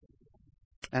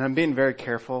And I'm being very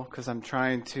careful because I'm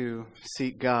trying to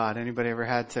seek God. Anybody ever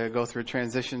had to go through a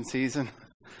transition season?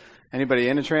 Anybody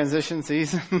in a transition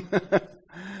season?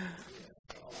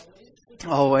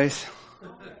 Always.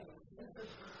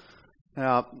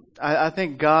 I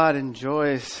think God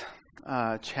enjoys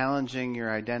challenging your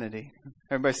identity.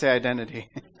 Everybody say identity.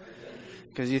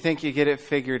 Because you think you get it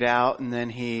figured out, and then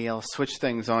He'll switch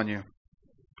things on you.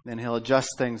 Then He'll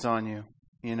adjust things on you,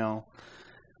 you know.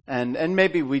 And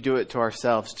maybe we do it to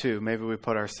ourselves too. Maybe we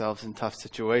put ourselves in tough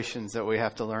situations that we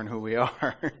have to learn who we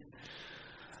are.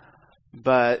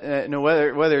 But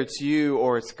whether it's you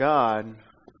or it's God,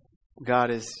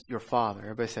 God is your Father.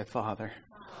 Everybody say Father.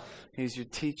 He's your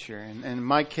teacher. And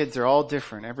my kids are all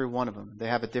different, every one of them. They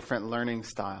have a different learning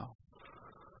style.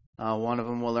 One of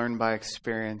them will learn by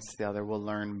experience. The other will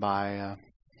learn by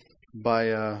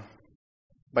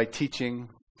teaching.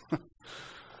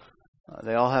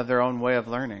 They all have their own way of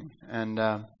learning, and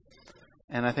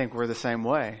I think we're the same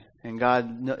way. And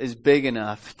God is big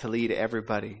enough to lead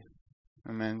everybody.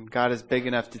 Amen. God is big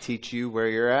enough to teach you where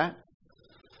you're at.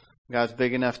 God's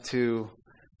big enough to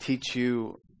teach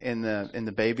you in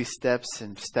the baby steps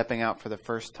and stepping out for the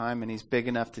first time, and He's big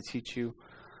enough to teach you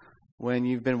when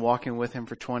you've been walking with Him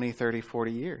for 20, 30,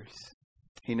 40 years.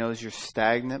 He knows your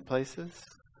stagnant places,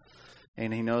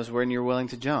 and He knows when you're willing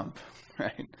to jump,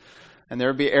 right? And there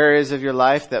will be areas of your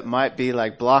life that might be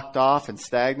like blocked off and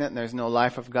stagnant, and there's no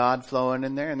life of God flowing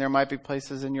in there. And there might be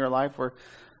places in your life where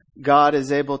God is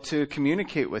able to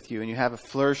communicate with you, and you have a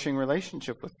flourishing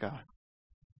relationship with God.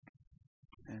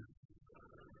 Yeah.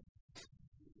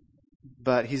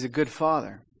 But He's a good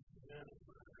Father.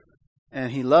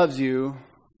 And He loves you.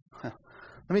 Let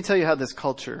me tell you how this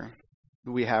culture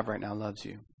we have right now loves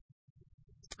you.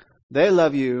 They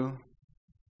love you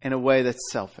in a way that's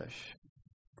selfish.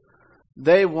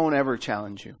 They won't ever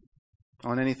challenge you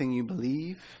on anything you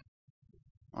believe,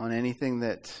 on anything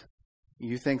that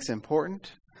you think's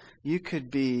important. You could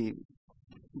be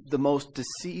the most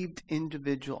deceived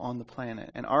individual on the planet,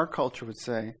 and our culture would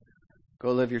say,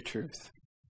 go live your truth.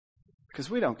 Because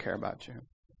we don't care about you.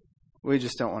 We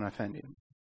just don't want to offend you.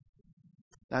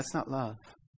 That's not love.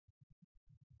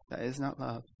 That is not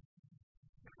love.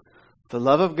 The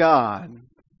love of God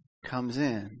comes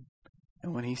in,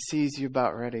 and when He sees you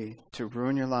about ready to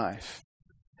ruin your life,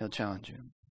 He'll challenge you.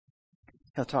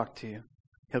 He'll talk to you.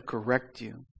 He'll correct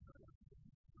you.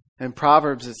 In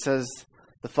Proverbs it says,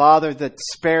 the father that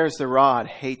spares the rod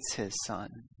hates his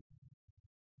son.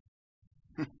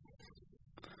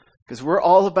 Because we're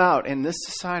all about, in this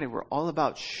society, we're all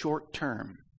about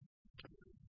short-term.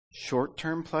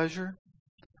 Short-term pleasure,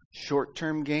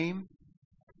 short-term game,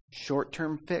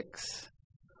 short-term fix.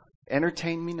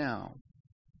 Entertain me now.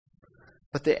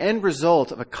 But the end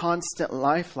result of a constant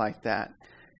life like that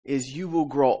is you will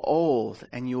grow old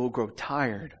and you will grow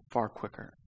tired far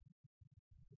quicker.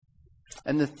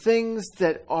 And the things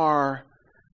that are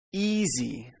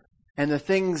easy and the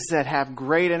things that have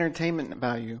great entertainment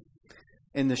value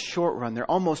in the short run, they're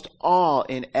almost all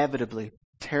inevitably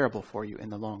terrible for you in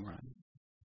the long run.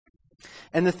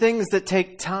 And the things that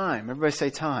take time, everybody say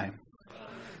time.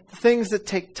 The things that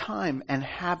take time and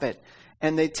habit,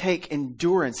 and they take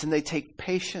endurance, and they take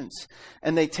patience,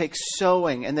 and they take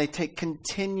sowing, and they take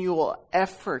continual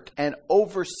effort and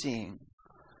overseeing.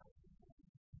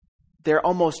 They're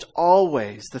almost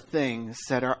always the things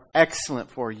that are excellent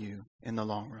for you in the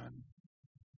long run.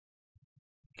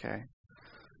 Okay?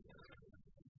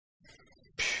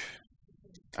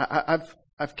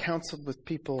 I've counseled with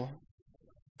people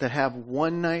that have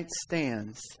one-night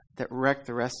stands that wreck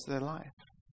the rest of their life.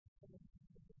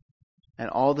 And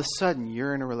all of a sudden,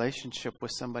 you're in a relationship with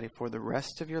somebody for the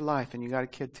rest of your life, and you got a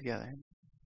kid together.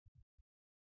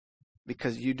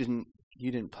 Because you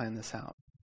didn't plan this out.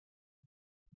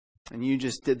 And you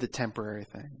just did the temporary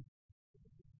thing.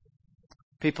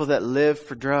 People that live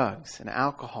for drugs and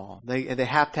alcohol, they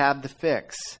have to have the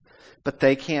fix. But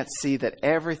they can't see that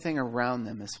everything around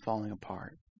them is falling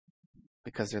apart.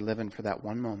 Because they're living for that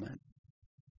one moment.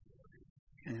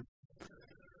 Okay?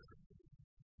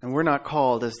 And we're not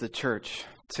called as the church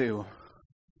to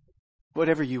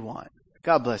whatever you want.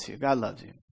 God bless you. God loves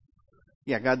you.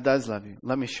 Yeah, God does love you.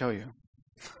 Let me show you.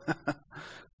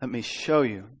 Let me show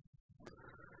you.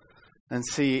 And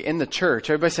see, in the church,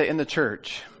 everybody say in the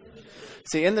church.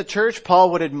 See, in the church,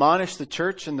 Paul would admonish the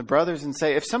church and the brothers and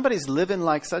say, if somebody's living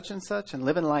like such and such and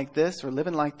living like this or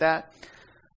living like that,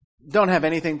 don't have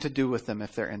anything to do with them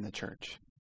if they're in the church.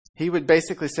 He would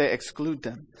basically say, exclude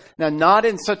them. Now, not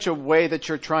in such a way that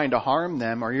you're trying to harm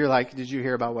them or you're like, did you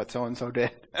hear about what so-and-so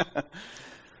did?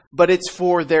 But it's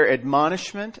for their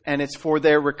admonishment and it's for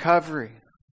their recovery.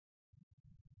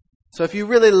 So if you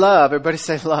really love, everybody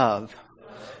say love.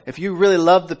 If you really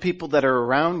love the people that are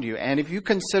around you, and if you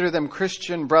consider them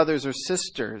Christian brothers or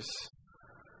sisters,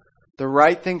 the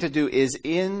right thing to do is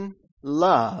in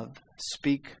love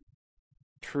speak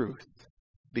truth.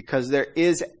 Because there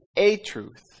is a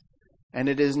truth, and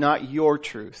it is not your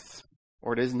truth,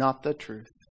 or it is not the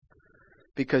truth.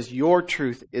 Because your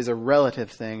truth is a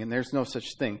relative thing, and there's no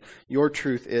such thing. Your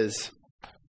truth is,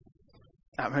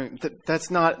 that's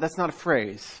not a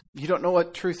phrase. You don't know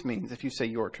what truth means if you say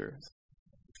your truth.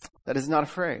 That is not a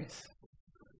phrase.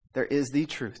 There is the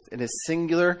truth. It is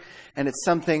singular, and it's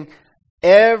something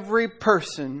every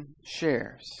person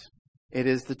shares. It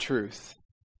is the truth.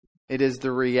 It is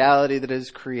the reality that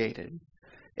is created.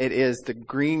 It is the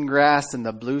green grass and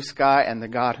the blue sky and the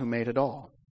God who made it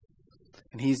all.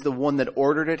 And He's the one that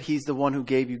ordered it. He's the one who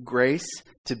gave you grace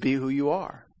to be who you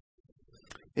are.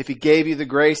 If He gave you the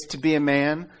grace to be a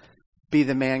man, be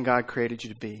the man God created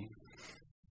you to be.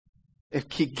 If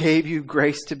He gave you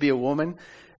grace to be a woman,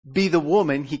 be the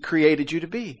woman He created you to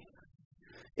be.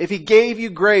 If He gave you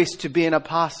grace to be an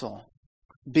apostle,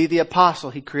 be the apostle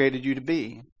He created you to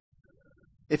be.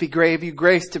 If He gave you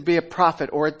grace to be a prophet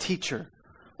or a teacher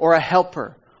or a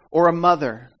helper or a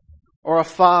mother or a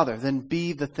father, then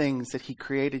be the things that He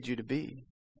created you to be.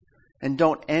 And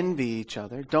don't envy each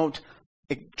other. Don't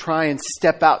try and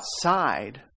step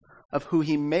outside of who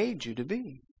He made you to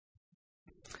be.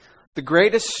 The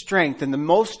greatest strength and the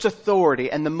most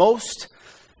authority and the most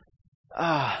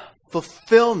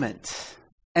fulfillment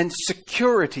and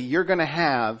security you're going to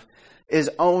have is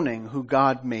owning who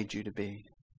God made you to be.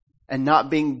 And not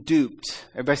being duped.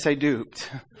 Everybody say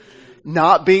duped.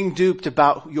 Not being duped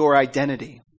about your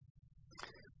identity.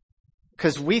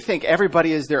 Because we think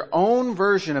everybody is their own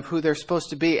version of who they're supposed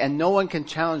to be, and no one can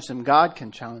challenge them. God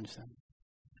can challenge them.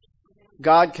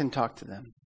 God can talk to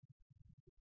them.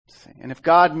 And if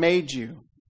God made you,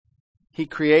 He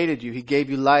created you, He gave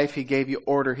you life, He gave you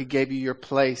order, He gave you your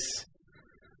place.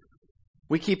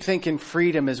 We keep thinking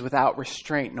freedom is without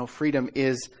restraint. No, freedom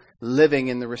is living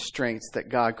in the restraints that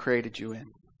God created you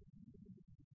in.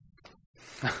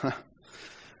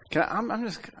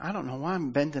 I don't know why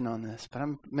I'm bending on this, but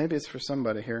maybe it's for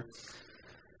somebody here.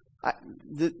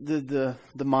 The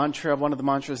mantra, one of the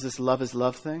mantras, this love is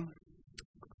love thing.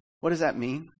 What does that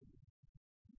mean?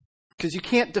 Because you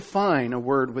can't define a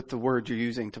word with the word you're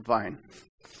using to define.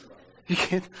 You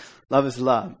can't. Love is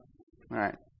love. All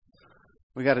right.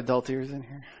 We got adult ears in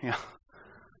here? Yeah.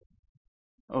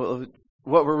 Oh,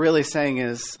 what we're really saying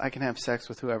is, I can have sex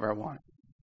with whoever I want.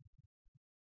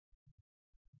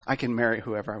 I can marry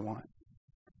whoever I want.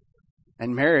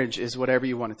 And marriage is whatever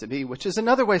you want it to be, which is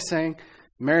another way of saying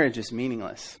marriage is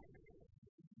meaningless.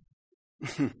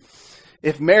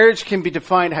 If marriage can be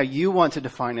defined how you want to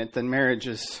define it, then marriage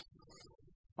is,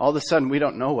 all of a sudden we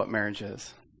don't know what marriage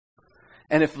is.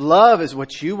 And if love is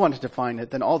what you want to define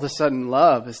it, then all of a sudden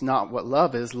love is not what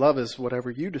love is. Love is whatever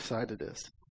you decide it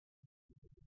is.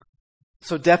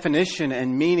 So definition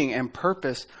and meaning and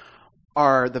purpose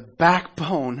are the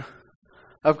backbone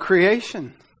of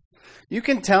creation. You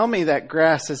can tell me that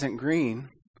grass isn't green,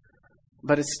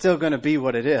 but it's still going to be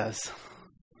what it is.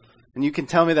 And you can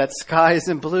tell me that sky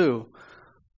isn't blue.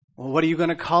 Well, what are you going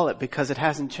to call it? Because it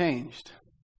hasn't changed.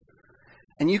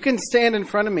 And you can stand in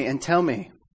front of me and tell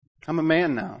me, I'm a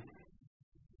man now.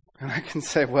 And I can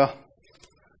say, well,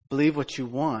 believe what you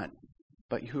want,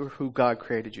 but you're who God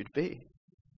created you to be.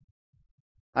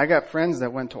 I got friends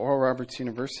that went to Oral Roberts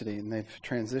University and they've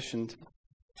transitioned.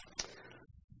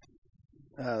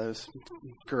 There's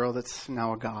a girl that's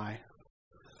now a guy.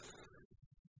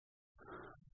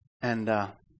 And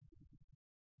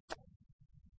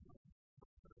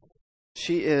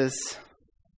she is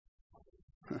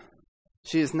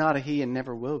not a he and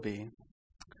never will be.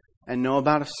 And no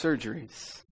amount of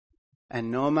surgeries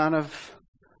and no amount of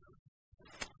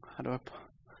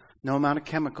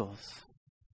chemicals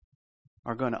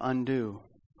are going to undo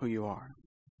who you are.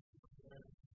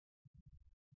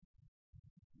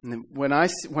 And when I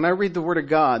read the Word of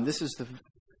God,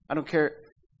 I don't care,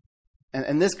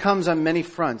 and this comes on many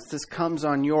fronts. This comes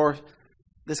on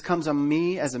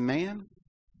me as a man,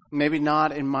 maybe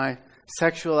not in my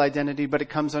sexual identity, but it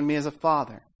comes on me as a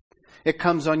father. It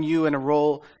comes on you in a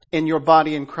role in your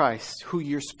body in Christ, who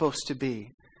you're supposed to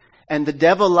be. And the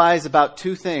devil lies about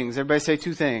two things. Everybody say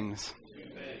two things.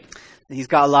 He's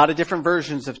got a lot of different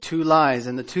versions of two lies,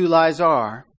 and the two lies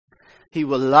are, he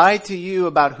will lie to you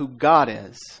about who God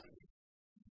is.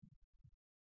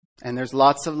 And there's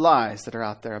lots of lies that are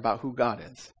out there about who God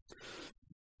is.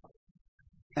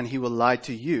 And he will lie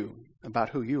to you about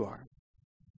who you are.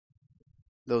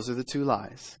 Those are the two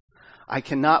lies. I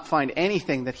cannot find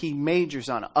anything that he majors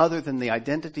on other than the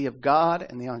identity of God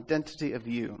and the identity of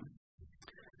you.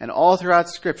 And all throughout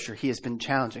Scripture, he has been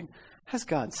challenging. Has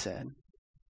God said?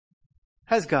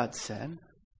 Has God said?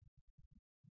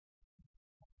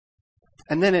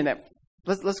 And then in it,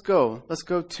 let's go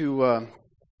to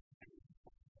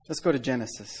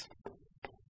Genesis.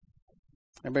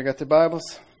 Everybody got their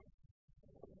Bibles?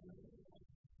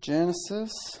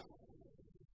 Genesis.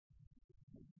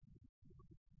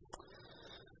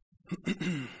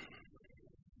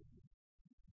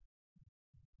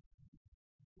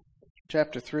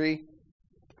 Chapter 3.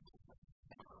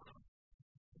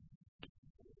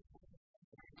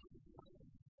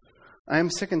 I am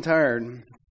sick and tired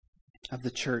of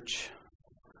the church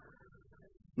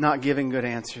not giving good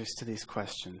answers to these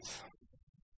questions.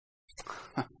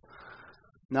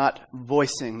 Not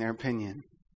voicing their opinion.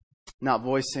 Not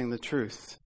voicing the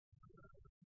truth.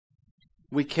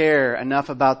 We care enough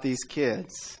about these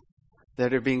kids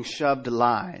that are being shoved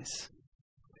lies,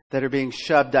 that are being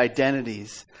shoved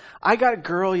identities. I got a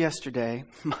girl yesterday,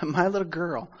 my little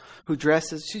girl, who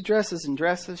dresses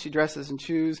in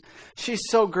shoes. She's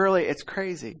so girly, it's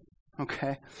crazy.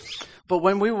 Okay? But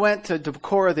when we went to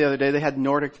Decorah the other day, they had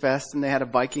Nordic Fest and they had a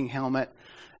Viking helmet.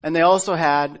 And they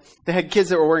had kids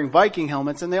that were wearing Viking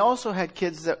helmets, and they also had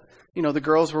kids that, the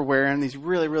girls were wearing these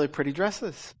really, really pretty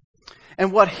dresses.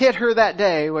 And what hit her that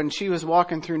day when she was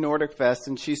walking through Nordic Fest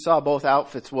and she saw both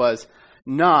outfits was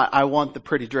not, I want the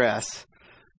pretty dress.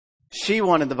 She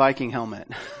wanted the Viking helmet.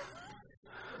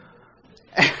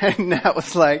 And that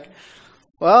was like,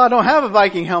 well, I don't have a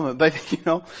Viking helmet, but,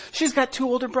 she's got 2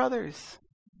 older brothers.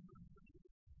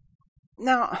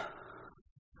 Now,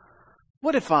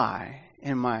 what if I,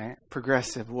 in my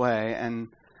progressive way and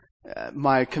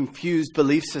my confused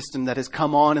belief system that has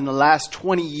come on in the last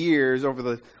 20 years over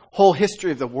the whole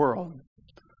history of the world,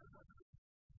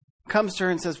 comes to her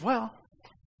and says, well,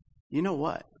 you know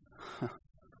what?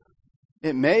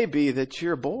 It may be that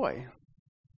you're a boy.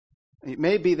 It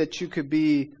may be that you could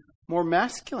be more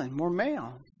masculine, more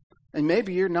male. And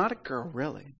maybe you're not a girl,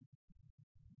 really.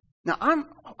 Now, I'm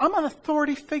an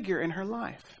authority figure in her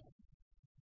life.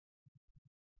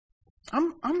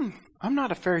 I'm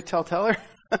not a fairy tale teller.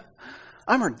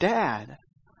 I'm her dad.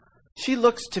 She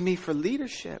looks to me for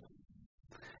leadership.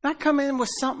 And I come in with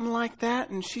something like that,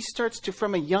 and she starts to,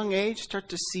 from a young age, start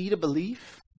to seed a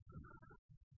belief.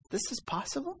 This is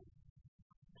possible.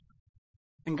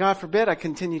 And God forbid I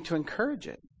continue to encourage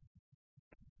it.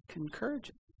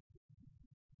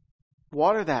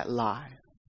 Water that lie.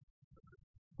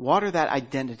 Water that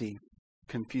identity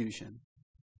confusion.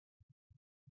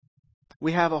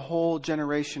 We have a whole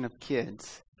generation of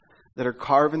kids that are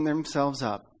carving themselves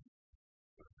up,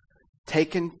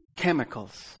 taking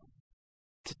chemicals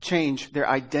to change their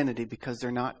identity because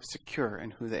they're not secure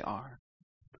in who they are.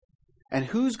 And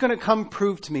who's going to come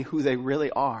prove to me who they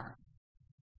really are?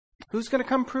 Who's going to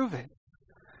come prove it?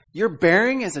 Your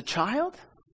bearing as a child?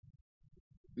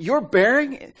 Your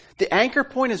bearing, the anchor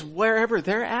point is wherever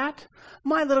they're at?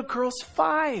 My little girl's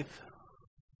 5.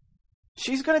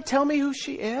 She's going to tell me who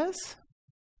she is?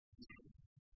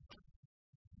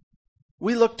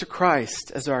 We look to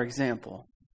Christ as our example.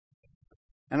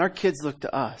 And our kids look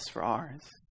to us for ours.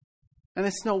 And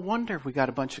it's no wonder we got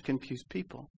a bunch of confused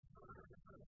people.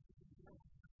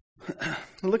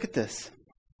 Look at this.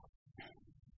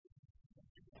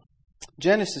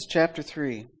 Genesis chapter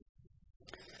 3.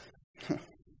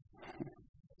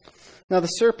 Now the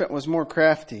serpent was more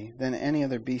crafty than any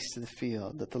other beast of the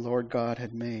field that the Lord God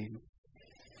had made.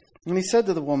 And he said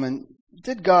to the woman,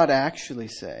 did God actually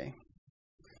say,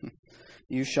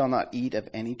 you shall not eat of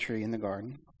any tree in the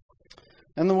garden?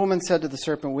 And the woman said to the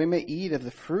serpent, we may eat of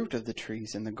the fruit of the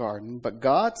trees in the garden, but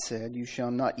God said, you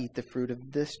shall not eat the fruit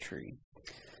of this tree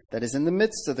that is in the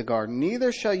midst of the garden,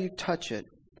 neither shall you touch it,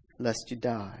 lest you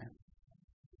die.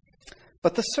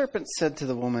 But the serpent said to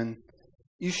the woman,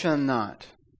 you shall not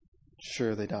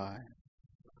surely die.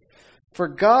 For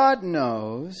God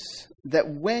knows that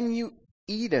when you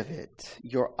eat of it,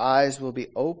 your eyes will be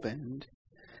opened,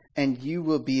 and you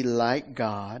will be like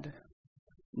God,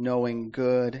 knowing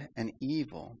good and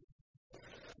evil.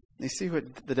 You see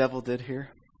what the devil did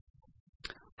here?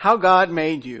 How God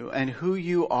made you and who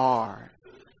you are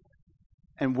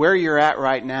and where you're at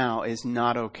right now is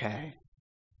not okay.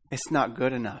 It's not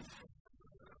good enough.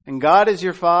 And God is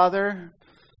your Father,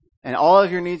 and all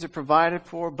of your needs are provided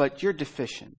for, but you're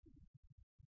deficient.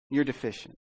 You're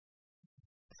deficient.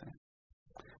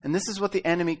 And this is what the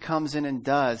enemy comes in and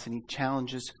does, and he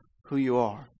challenges who you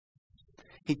are.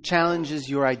 He challenges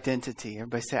your identity.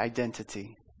 Everybody say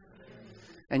identity.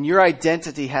 And your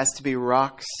identity has to be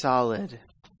rock solid.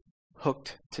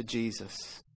 hooked to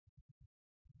Jesus.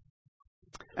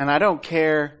 And I don't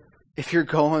care if you're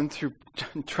going through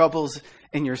troubles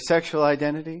in your sexual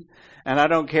identity, and I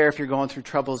don't care if you're going through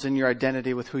troubles in your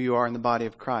identity with who you are in the body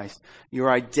of Christ.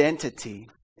 Your identity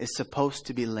is supposed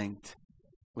to be linked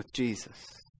with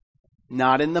Jesus.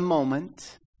 Not in the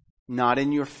moment, not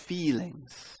in your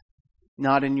feelings,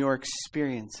 not in your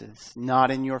experiences,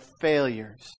 not in your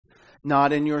failures,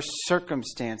 not in your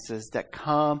circumstances that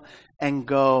come and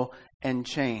go and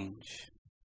change.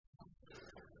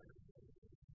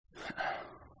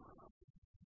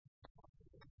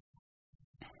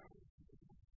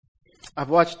 I've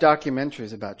watched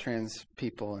documentaries about trans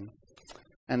people,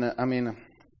 and I mean,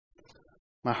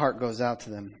 my heart goes out to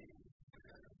them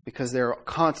because they're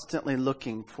constantly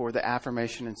looking for the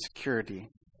affirmation and security.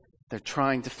 They're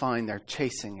trying to find, they're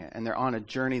chasing it, and they're on a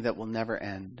journey that will never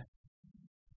end.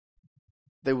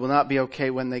 They will not be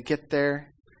okay when they get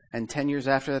there, and 10 years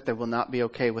after that, they will not be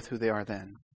okay with who they are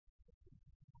then.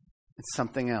 It's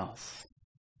something else.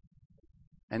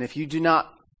 And if you do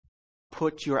not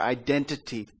put your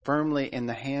identity firmly in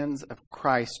the hands of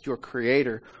Christ, your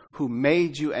Creator, who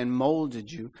made you and molded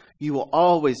you, you will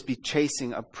always be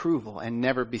chasing approval and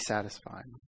never be satisfied.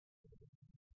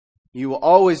 You will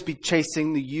always be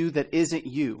chasing the you that isn't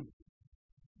you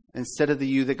instead of the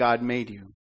you that God made you.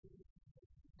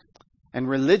 And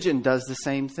religion does the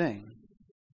same thing.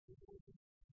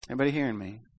 Everybody hearing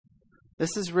me?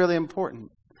 This is really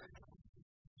important.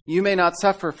 You may not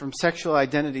suffer from sexual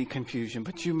identity confusion,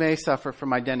 but you may suffer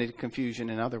from identity confusion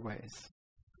in other ways.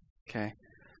 Okay?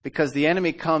 Because the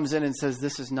enemy comes in and says,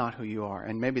 this is not who you are.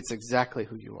 And maybe it's exactly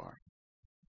who you are.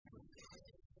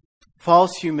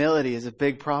 False humility is a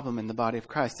big problem in the body of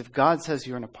Christ. If God says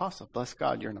you're an apostle, bless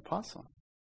God, you're an apostle.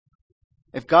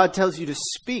 If God tells you to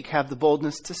speak, have the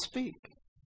boldness to speak.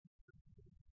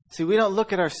 See, we don't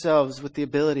look at ourselves with the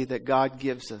ability that God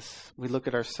gives us. We look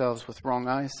at ourselves with wrong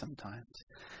eyes sometimes.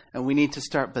 And we need to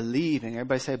start believing.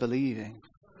 Everybody say believing.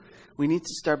 We need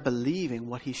to start believing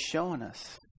what He's showing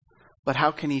us. But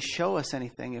how can He show us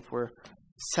anything if we're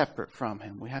separate from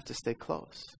Him? We have to stay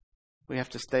close. We have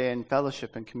to stay in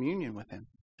fellowship and communion with Him.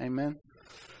 Amen?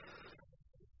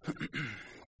 Let's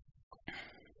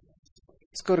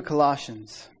go to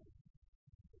Colossians.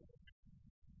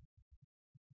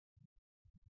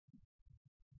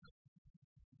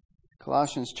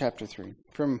 Colossians chapter 3.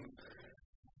 From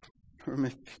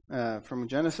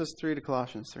Genesis 3 to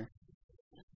Colossians 3.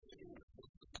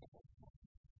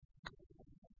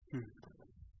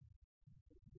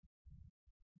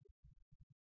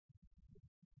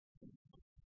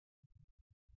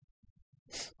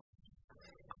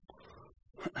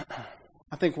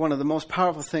 I think one of the most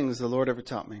powerful things the Lord ever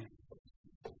taught me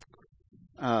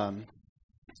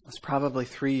was probably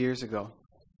 3 years ago.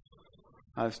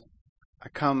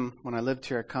 When I lived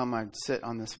here, I'd sit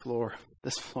on this floor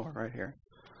right here,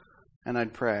 and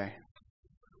I'd pray.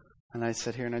 And I'd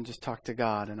sit here and I'd just talk to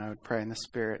God, and I would pray in the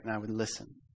Spirit, and I would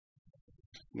listen.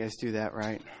 You guys do that,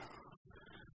 right?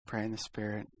 Pray in the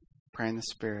Spirit,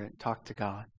 talk to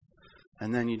God.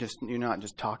 And then you're not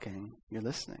just talking, you're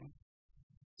listening.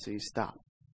 So you stop.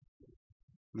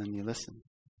 And then you listen.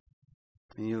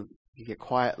 And you get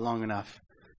quiet long enough.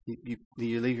 You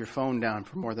leave your phone down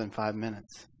for more than 5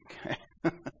 minutes. Okay.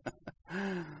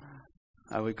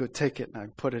 I would go take it and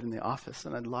I'd put it in the office,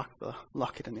 and I'd lock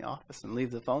it in the office and leave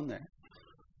the phone there.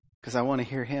 Because I want to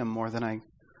hear Him more than I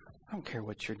don't care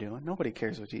what you're doing. Nobody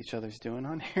cares what each other's doing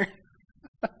on here.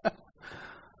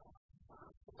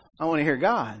 I want to hear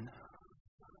God.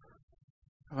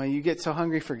 When you get so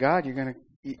hungry for God, you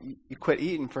quit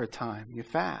eating for a time. You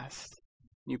fast.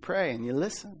 You pray and you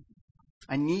listen.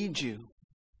 I need you.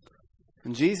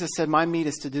 And Jesus said, my meat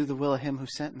is to do the will of Him who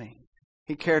sent me.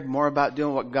 He cared more about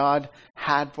doing what God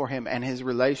had for him, and his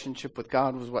relationship with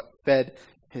God was what fed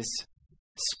his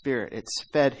spirit. It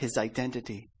fed his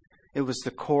identity. It was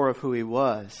the core of who he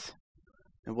was.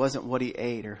 It wasn't what he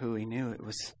ate or who he knew. It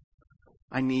was,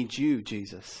 I need you,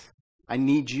 Jesus. I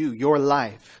need you, your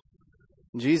life.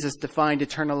 Jesus defined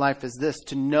eternal life as this,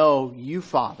 to know you,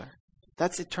 Father.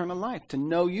 That's eternal life, to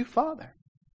know you, Father.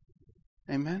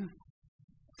 Amen.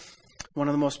 One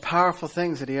of the most powerful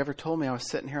things that he ever told me, I was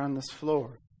sitting here on this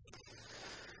floor.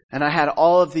 And I had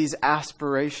all of these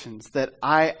aspirations that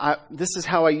this is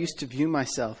how I used to view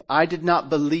myself. I did not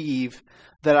believe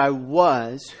that I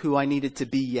was who I needed to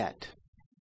be yet.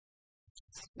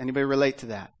 Anybody relate to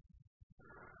that?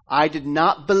 I did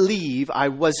not believe I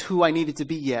was who I needed to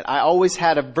be yet. I always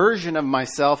had a version of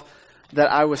myself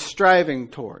that I was striving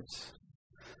towards.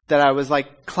 That I was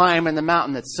like climbing the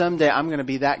mountain, that someday I'm going to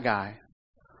be that guy.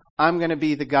 I'm going to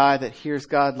be the guy that hears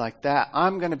God like that.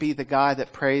 I'm going to be the guy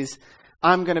that prays.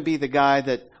 I'm going to be the guy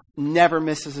that never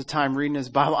misses a time reading his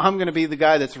Bible. I'm going to be the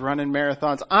guy that's running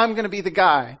marathons. I'm going to be the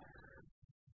guy.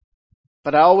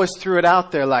 But I always threw it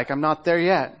out there like, I'm not there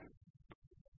yet.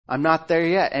 I'm not there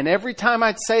yet. And every time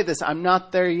I'd say this, I'm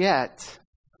not there yet,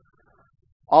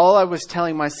 all I was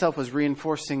telling myself was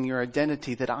reinforcing your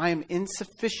identity that I am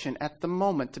insufficient at the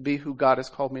moment to be who God has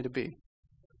called me to be.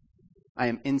 I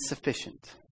am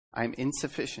insufficient. I am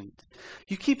insufficient.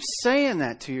 You keep saying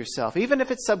that to yourself. Even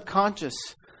if it's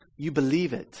subconscious, you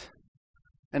believe it.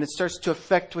 And it starts to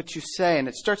affect what you say, and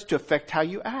it starts to affect how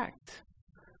you act.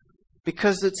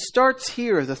 Because it starts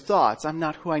here, the thoughts, I'm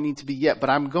not who I need to be yet, but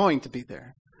I'm going to be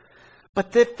there.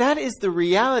 But if that is the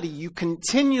reality you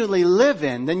continually live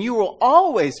in, then you will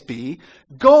always be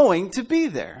going to be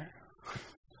there.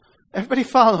 Everybody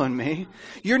following me?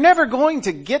 You're never going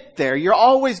to get there. You're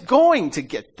always going to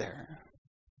get there.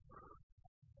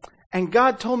 And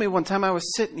God told me one time, I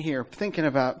was sitting here thinking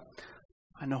about,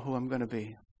 I know who I'm going to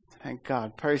be. Thank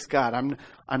God. Praise God.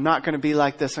 I'm not going to be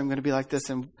like this. I'm going to be like this.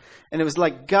 And it was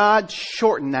like God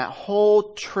shortened that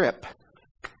whole trip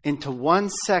into 1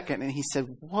 second. And he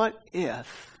said, what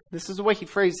if, this is the way he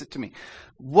phrased it to me,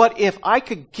 what if I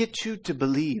could get you to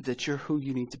believe that you're who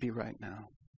you need to be right now?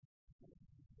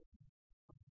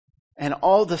 And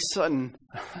all of a sudden,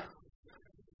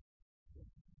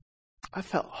 I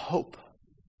felt hope.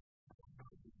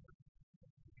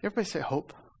 Everybody say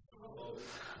hope.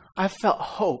 I felt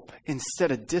hope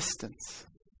instead of distance.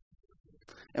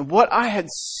 And what I had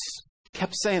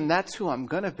kept saying, that's who I'm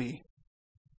going to be.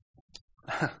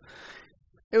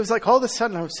 It was like all of a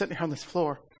sudden I was sitting here on this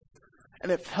floor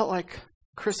and it felt like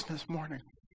Christmas morning.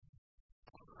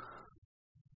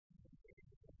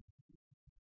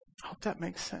 I hope that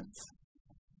makes sense.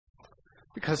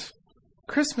 Because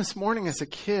Christmas morning as a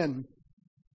kid,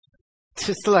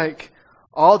 just like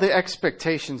all the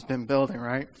expectations been building,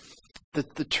 right?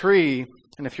 The tree,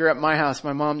 and if you're at my house,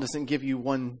 my mom doesn't give you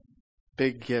one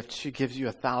big gift. She gives you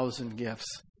 1,000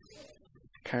 gifts.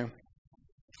 Okay?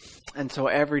 And so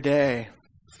every day,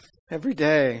 and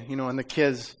the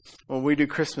kids, when we do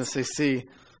Christmas, they see,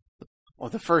 well,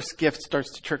 the first gift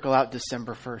starts to trickle out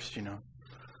December 1st,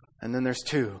 And then there's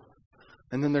 2.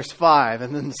 And then there's 5.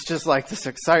 And then it's just like this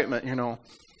excitement, And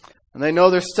they know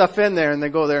there's stuff in there, and they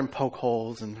go there and poke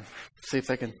holes and see if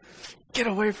they can get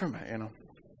away from it,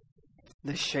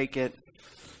 They shake it.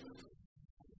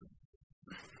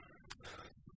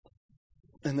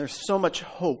 And there's so much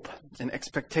hope and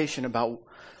expectation about,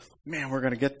 man, we're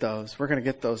going to get those. We're going to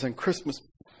get those. And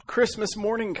Christmas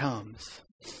morning comes.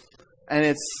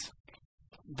 And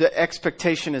the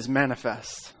expectation is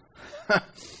manifest.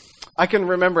 I can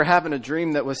remember having a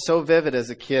dream that was so vivid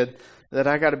as a kid that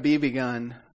I got a BB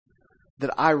gun that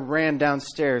I ran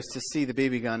downstairs to see the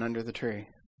BB gun under the tree.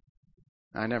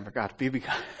 I never got a BB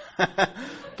gun.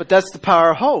 But that's the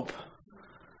power of hope.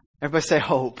 Everybody say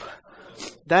hope.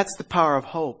 That's the power of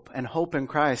hope. And hope in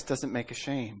Christ doesn't make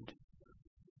ashamed.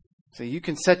 So you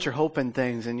can set your hope in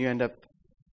things and you end up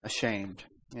ashamed,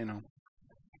 And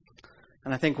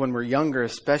I think when we're younger,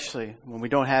 especially when we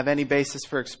don't have any basis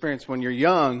for experience, when you're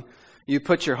young, you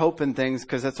put your hope in things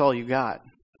because that's all you got.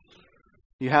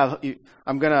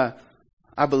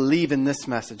 I believe in this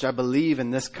message. I believe in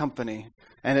this company.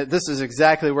 And this is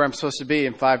exactly where I'm supposed to be.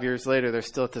 And 5 years later, they're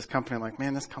still at this company. I'm like,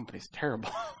 man, this company's terrible.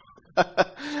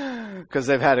 Because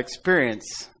they've had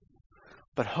experience.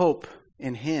 But hope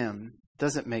in Him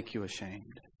doesn't make you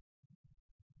ashamed.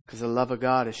 Because the love of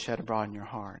God is shed abroad in your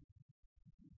heart.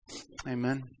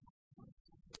 Amen.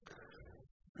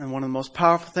 And one of the most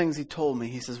powerful things He told me,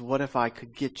 He says, what if I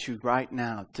could get you right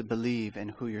now to believe in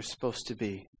who you're supposed to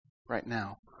be right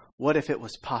now? What if it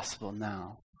was possible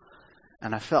now?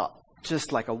 And I felt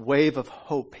just like a wave of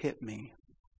hope hit me.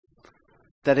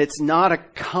 That it's not a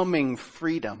coming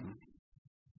freedom.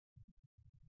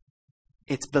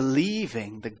 It's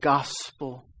believing the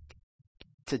gospel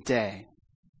today.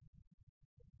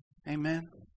 Amen.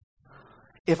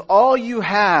 If all you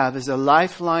have is a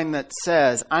lifeline that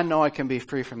says, I know I can be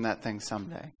free from that thing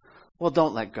someday. Well,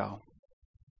 don't let go.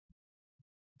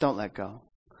 Don't let go.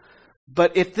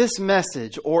 But if this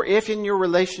message, or if in your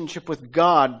relationship with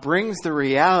God brings the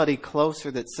reality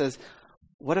closer that says,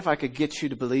 what if I could get you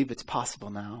to believe it's possible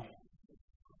now?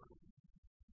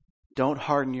 Don't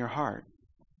harden your heart.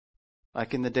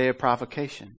 Like in the day of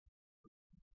provocation.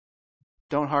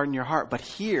 Don't harden your heart, but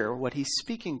hear what He's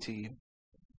speaking to you.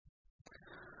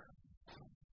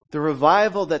 The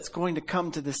revival that's going to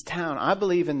come to this town, I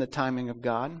believe in the timing of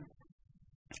God.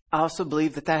 I also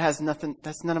believe that's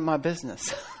none of my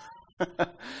business.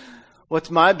 What's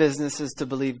my business is to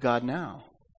believe God now.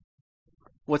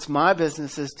 What's my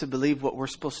business is to believe what we're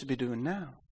supposed to be doing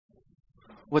now.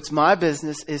 What's my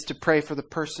business is to pray for the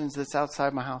persons that's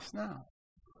outside my house now.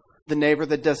 The neighbor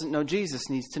that doesn't know Jesus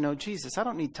needs to know Jesus. I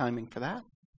don't need timing for that.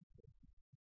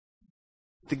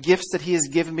 The gifts that He has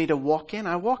given me to walk in,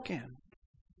 I walk in.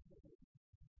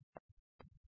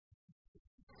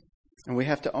 And we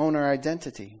have to own our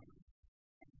identity.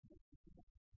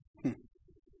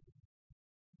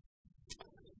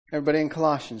 Everybody in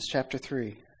Colossians chapter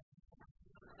 3.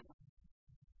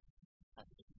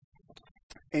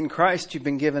 In Christ, you've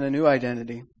been given a new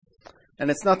identity. And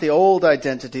it's not the old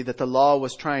identity that the law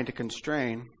was trying to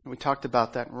constrain. We talked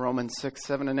about that in Romans 6,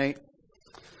 7, and 8.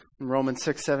 In Romans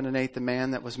 6, 7, and 8, the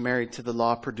man that was married to the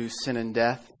law produced sin and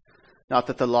death. Not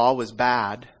that the law was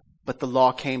bad, but the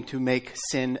law came to make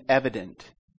sin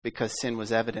evident, because sin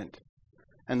was evident.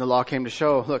 And the law came to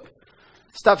show, look,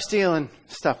 stop stealing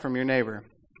stuff from your neighbor.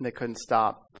 And they couldn't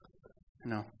stop.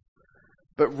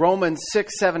 But Romans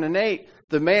 6, 7, and 8,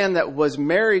 the man that was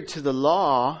married to the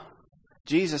law,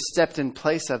 Jesus stepped in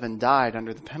place of and died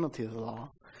under the penalty of the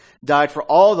law. Died for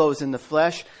all those in the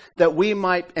flesh, that we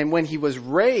might, and when He was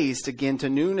raised again to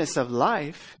newness of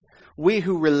life, we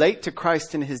who relate to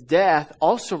Christ in His death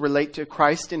also relate to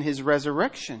Christ in His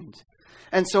resurrection.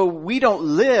 And so we don't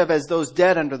live as those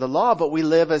dead under the law, but we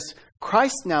live as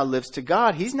Christ now lives to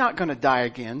God. He's not going to die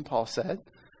again, Paul said.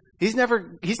 He's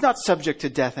not subject to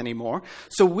death anymore.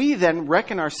 So we then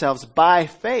reckon ourselves by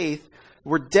faith,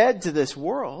 we're dead to this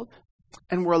world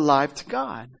and we're alive to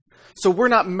God. So we're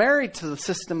not married to the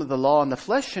system of the law and the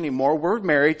flesh anymore. We're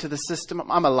married to the system.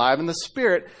 I'm alive in the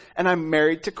Spirit and I'm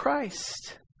married to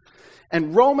Christ.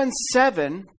 And Romans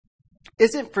 7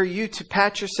 isn't for you to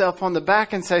pat yourself on the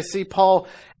back and say, see, Paul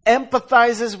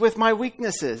empathizes with my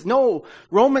weaknesses. No,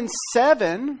 Romans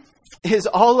 7 is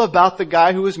all about the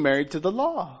guy who was married to the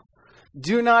law.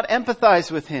 Do not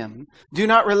empathize with him. Do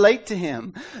not relate to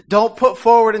him. Don't put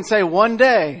forward and say one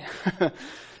day,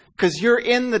 because you're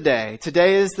in the day.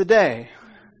 Today is the day.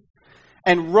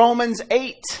 And Romans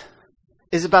 8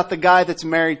 is about the guy that's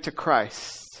married to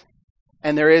Christ.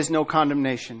 And there is no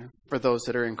condemnation for those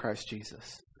that are in Christ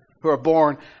Jesus, who are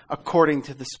born according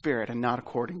to the Spirit and not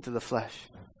according to the flesh.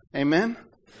 Amen?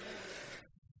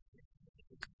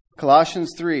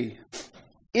 Colossians 3.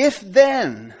 If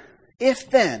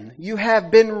then you have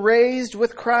been raised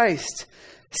with Christ,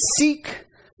 seek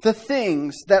the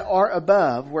things that are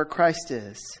above where Christ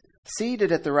is,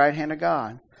 seated at the right hand of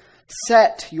God.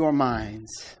 Set your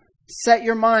minds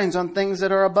on things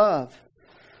that are above,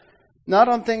 not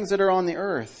on things that are on the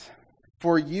earth.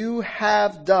 For you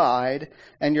have died,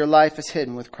 and your life is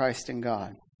hidden with Christ in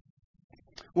God.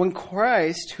 When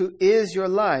Christ, who is your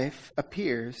life,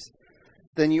 appears,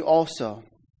 then you also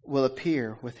will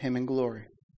appear with Him in glory.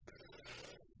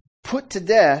 Put to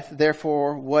death,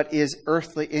 therefore, what is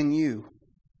earthly in you: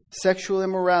 sexual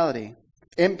immorality,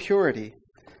 impurity,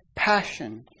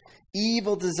 passion,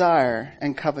 evil desire,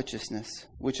 and covetousness,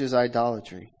 which is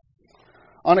idolatry.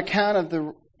 On account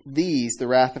of these, the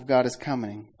wrath of God is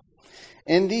coming.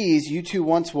 In these you too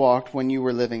once walked when you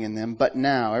were living in them, but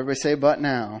now, everybody say, but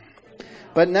now.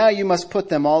 But now you must put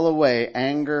them all away: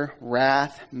 anger,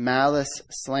 wrath, malice,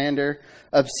 slander,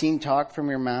 obscene talk from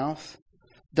your mouth.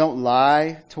 Don't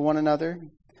lie to one another,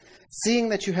 seeing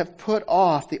that you have put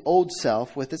off the old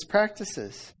self with its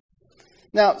practices.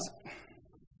 Now,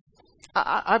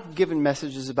 I've given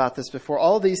messages about this before.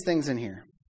 All these things in here,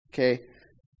 okay?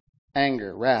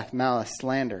 Anger, wrath, malice,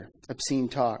 slander, obscene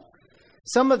talk.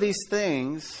 Some of these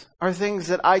things are things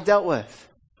that I dealt with.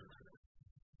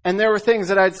 And there were things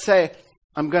that I'd say,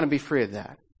 I'm going to be free of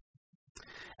that.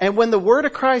 And when the word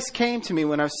of Christ came to me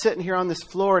when I was sitting here on this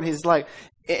floor, and He's like,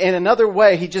 in another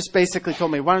way, He just basically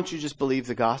told me, why don't you just believe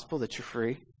the gospel that you're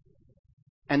free?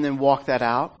 And then walk that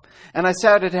out. And I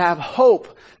started to have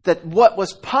hope that what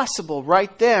was possible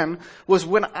right then was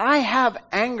when I have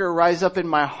anger rise up in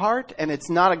my heart, and it's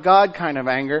not a God kind of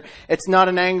anger. It's not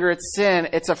an anger at sin.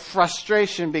 It's a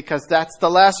frustration because that's the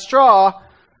last straw.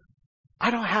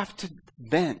 I don't have to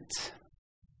vent.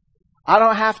 I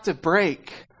don't have to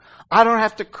break. I don't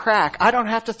have to crack. I don't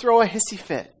have to throw a hissy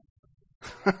fit.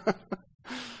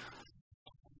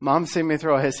 Mom's seen me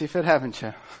throw a hissy fit, haven't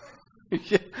you?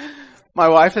 Yeah. My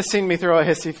wife has seen me throw a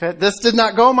hissy fit. This did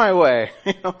not go my way.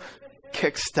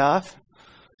 Kick stuff.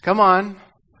 Come on.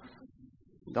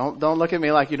 Don't look at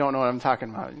me like you don't know what I'm talking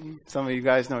about. Some of you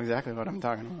guys know exactly what I'm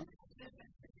talking about.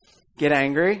 Get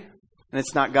angry, and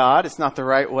it's not God. It's not the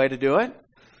right way to do it.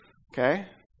 Okay?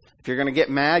 If you're going to get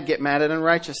mad at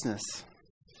unrighteousness.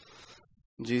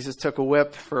 Jesus took a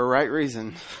whip for a right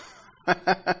reason.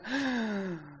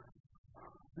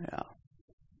 Yeah.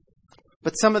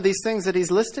 But some of these things that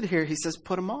he's listed here, he says,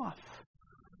 put them off.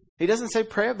 He doesn't say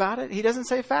pray about it. He doesn't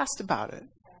say fast about it.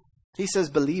 He says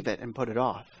believe it and put it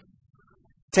off.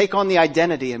 Take on the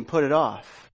identity and put it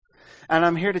off. And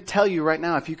I'm here to tell you right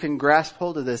now, if you can grasp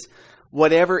hold of this,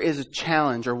 whatever is a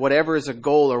challenge or whatever is a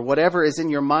goal or whatever is in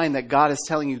your mind that God is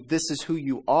telling you this is who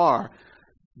you are,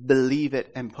 believe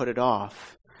it and put it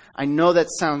off. I know that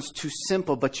sounds too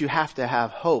simple, but you have to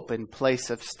have hope in place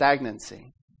of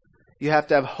stagnancy. You have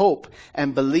to have hope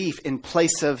and belief in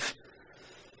place of,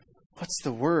 what's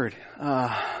the word?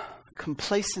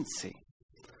 Complacency.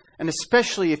 And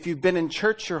especially if you've been in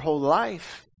church your whole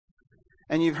life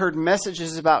and you've heard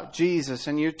messages about Jesus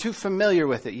and you're too familiar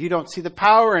with it. You don't see the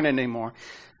power in it anymore.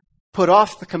 Put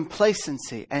off the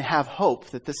complacency and have hope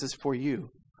that this is for you.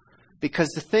 Because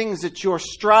the things that you're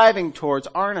striving towards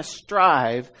aren't a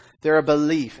strive. They're a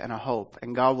belief and a hope.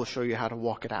 And God will show you how to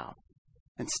walk it out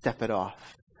and step it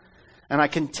off. And I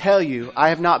can tell you, I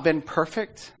have not been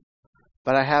perfect,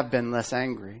 but I have been less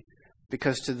angry.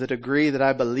 Because to the degree that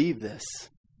I believe this,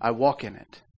 I walk in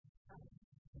it.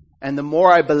 And the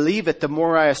more I believe it, the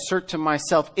more I assert to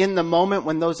myself in the moment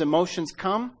when those emotions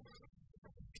come,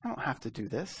 I don't have to do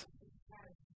this.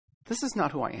 This is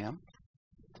not who I am.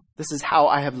 This is how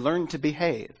I have learned to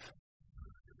behave.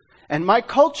 And my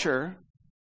culture,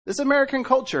 this American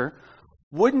culture,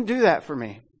 wouldn't do that for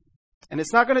me. And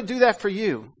it's not going to do that for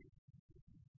you.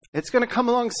 It's going to come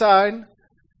alongside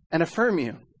and affirm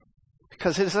you.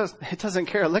 Because it doesn't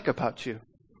care a lick about you.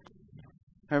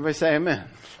 Everybody say amen.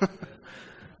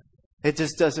 It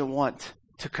just doesn't want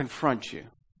to confront you.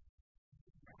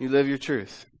 You live your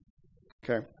truth.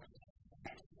 Okay.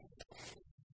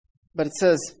 But it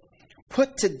says,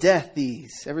 put to death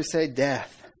these. Everybody say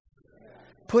death.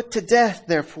 Put to death,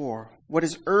 therefore, what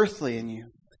is earthly in you.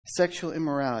 Sexual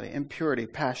immorality, impurity,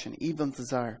 passion, evil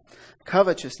desire,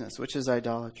 covetousness, which is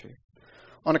idolatry.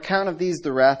 On account of these,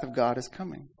 the wrath of God is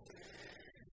coming.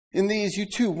 In these you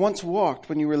too once walked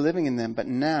when you were living in them, but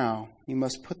now you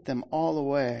must put them all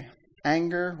away.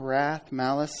 Anger, wrath,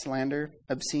 malice, slander,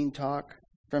 obscene talk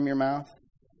from your mouth.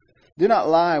 Do not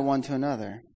lie one to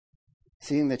another,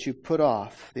 seeing that you put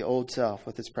off the old self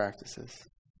with its practices,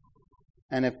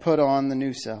 and have put on the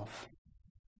new self,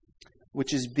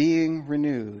 which is being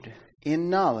renewed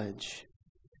in knowledge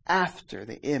after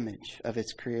the image of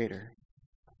its creator.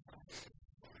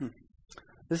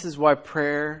 This is why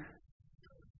prayer,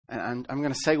 and I'm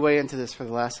going to segue into this for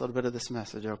the last little bit of this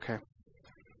message, okay?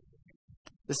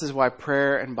 This is why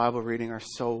prayer and Bible reading are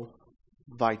so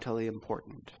vitally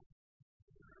important.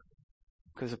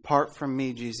 Because apart from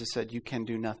me, Jesus said, you can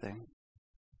do nothing.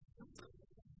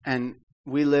 And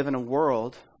we live in a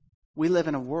world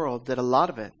that a lot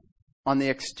of it on the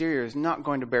exterior is not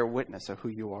going to bear witness of who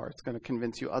you are. It's going to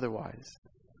convince you otherwise.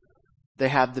 They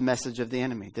have the message of the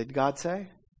enemy. Did God say?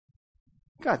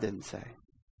 God didn't say.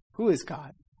 Who is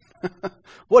God?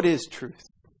 What is truth?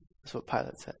 That's what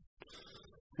Pilate said.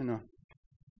 You know.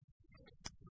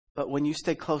 But when you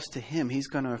stay close to Him, He's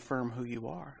going to affirm who you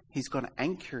are. He's going to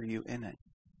anchor you in it.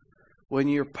 When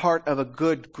you're part of a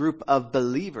good group of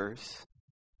believers,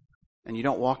 and you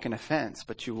don't walk in offense,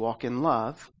 but you walk in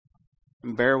love,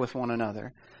 and bear with one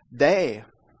another, they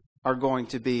are going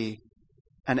to be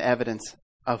an evidence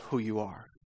of who you are.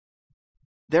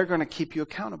 They're going to keep you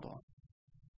accountable.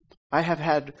 I have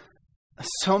had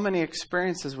so many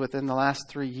experiences within the last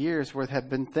 3 years where there have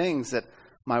been things that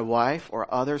my wife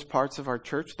or others, parts of our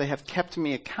church, they have kept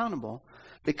me accountable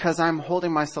because I'm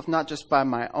holding myself not just by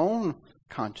my own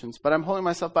conscience, but I'm holding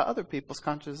myself by other people's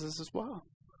consciences as well.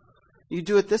 You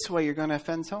do it this way, you're going to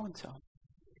offend so-and-so.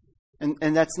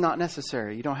 And that's not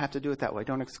necessary. You don't have to do it that way.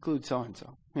 Don't exclude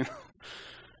so-and-so. You know?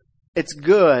 It's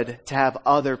good to have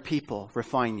other people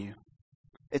refine you.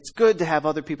 It's good to have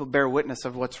other people bear witness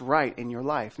of what's right in your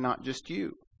life, not just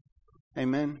you.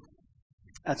 Amen.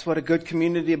 That's what a good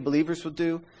community of believers will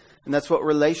do, and that's what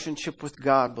relationship with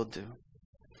God will do.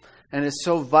 And it's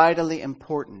so vitally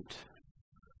important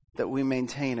that we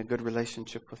maintain a good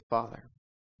relationship with Father,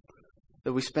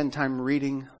 that we spend time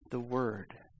reading the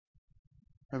Word.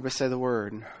 Everybody say the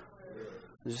Word.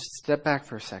 Just step back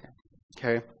for a second,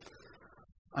 okay?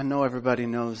 I know everybody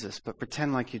knows this, but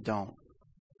pretend like you don't.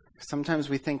 Sometimes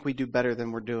we think we do better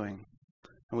than we're doing.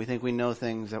 And we think we know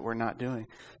things that we're not doing.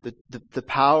 The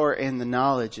power in the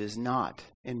knowledge is not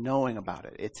in knowing about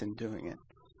it. It's in doing it.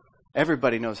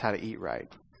 Everybody knows how to eat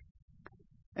right.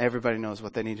 Everybody knows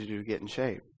what they need to do to get in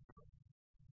shape.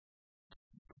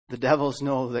 The devils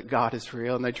know that God is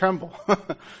real and they tremble.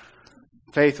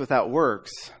 Faith without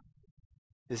works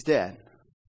is dead.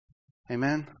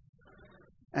 Amen?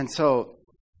 And so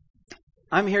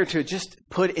I'm here to just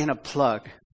put in a plug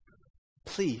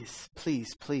please,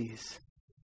 please, please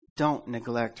don't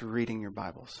neglect reading your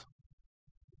Bibles.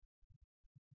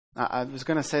 I was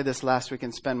going to say this last week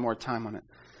and spend more time on it.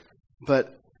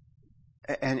 But,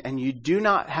 and you do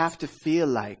not have to feel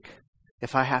like,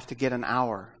 if I have to get an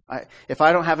hour, if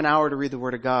I don't have an hour to read the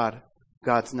Word of God,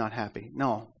 God's not happy.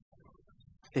 No.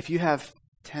 If you have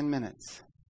 10 minutes,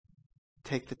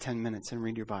 take the 10 minutes and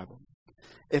read your Bible.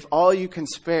 If all you can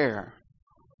spare,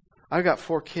 I've got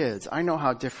 4 kids. I know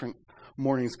how different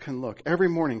mornings can look. Every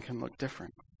morning can look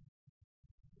different.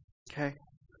 Okay?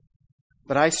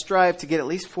 But I strive to get at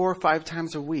least 4 or 5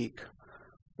 times a week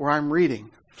where I'm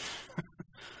reading.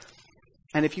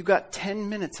 And if you've got 10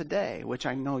 minutes a day, which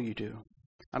I know you do,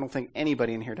 I don't think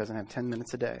anybody in here doesn't have 10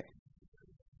 minutes a day,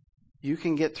 you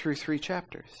can get through 3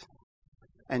 chapters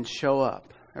and show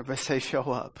up. Everybody say show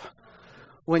up.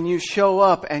 When you show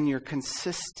up and you're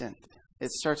consistent,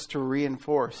 it starts to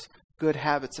reinforce good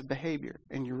habits of behavior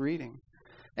in your reading.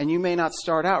 And you may not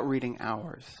start out reading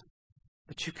hours,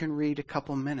 but you can read a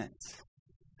couple minutes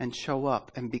and show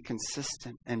up and be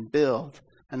consistent and build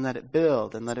and let it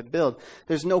build and let it build.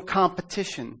 There's no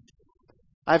competition.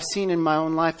 I've seen in my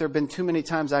own life, there have been too many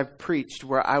times I've preached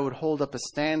where I would hold up a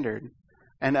standard,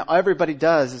 and everybody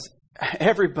does is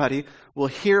everybody will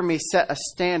hear me set a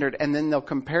standard and then they'll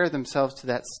compare themselves to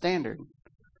that standard.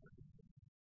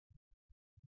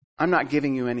 I'm not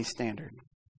giving you any standard.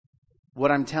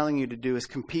 What I'm telling you to do is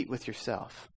compete with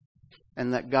yourself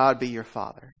and let God be your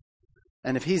Father.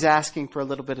 And if He's asking for a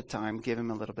little bit of time, give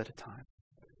Him a little bit of time.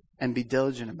 And be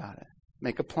diligent about it.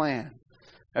 Make a plan.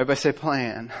 Everybody say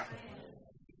plan.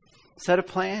 Set a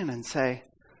plan and say,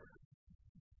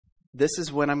 this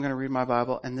is when I'm going to read my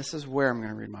Bible, and this is where I'm going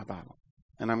to read my Bible.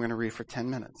 And I'm going to read for 10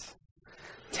 minutes.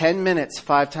 10 minutes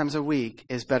 5 times a week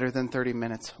is better than 30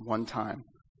 minutes one time.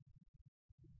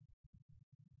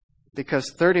 Because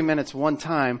 30 minutes one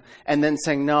time, and then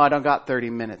saying, no, I don't got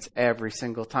 30 minutes every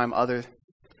single time,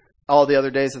 all the other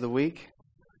days of the week.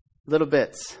 Little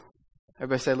bits.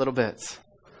 Everybody say little bits.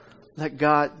 Let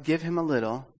God give Him a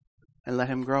little and let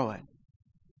Him grow it.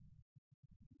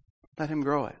 Let Him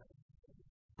grow it.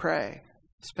 Pray.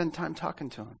 Spend time talking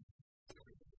to Him.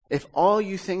 If all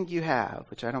you think you have,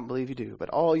 which I don't believe you do, but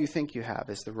all you think you have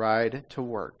is the ride to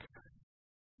work,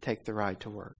 take the ride to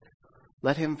work.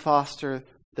 Let Him foster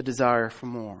the desire for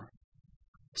more.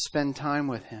 Spend time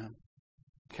with Him.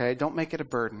 Okay? Don't make it a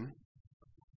burden.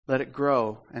 Let it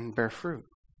grow and bear fruit.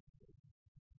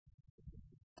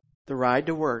 The ride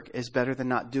to work is better than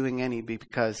not doing any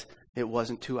because it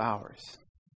wasn't 2 hours.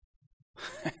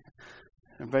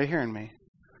 Everybody hearing me?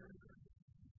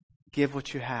 Give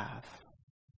what you have.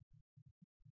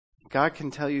 God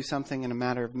can tell you something in a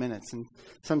matter of minutes. And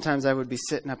sometimes I would be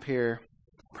sitting up here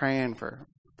praying for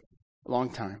a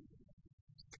long time.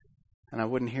 And I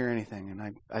wouldn't hear anything.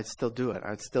 And I'd still do it.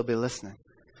 I'd still be listening.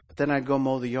 But then I'd go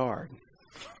mow the yard.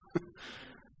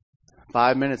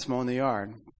 5 minutes mowing the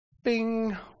yard.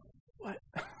 Bing! What?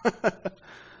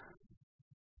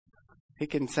 He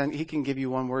can give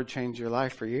you one word, change your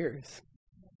life for years.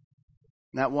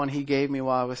 And that one He gave me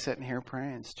while I was sitting here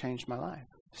praying, it's changed my life.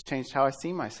 It's changed how I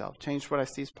see myself, changed what I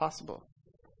see as possible.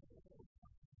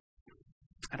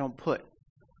 I don't put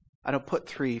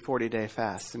 3 40-day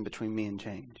fasts in between me and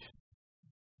change.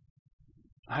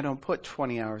 I don't put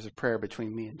 20 hours of prayer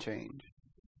between me and change.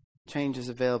 Change is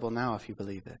available now if you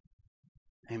believe it.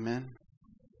 Amen.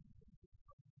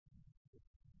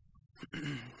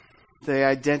 The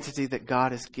identity that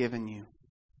God has given you.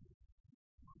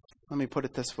 Let me put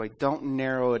it this way. Don't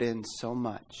narrow it in so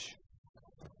much.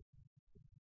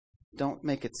 Don't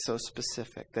make it so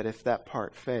specific that if that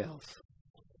part fails,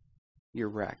 you're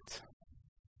wrecked.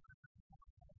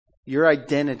 Your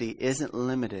identity isn't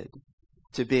limited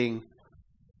to being,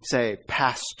 say,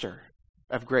 pastor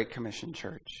of Great Commission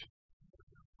Church.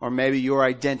 Or maybe your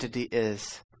identity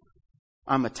is,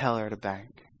 I'm a teller at a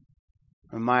bank.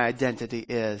 Or my identity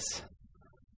is,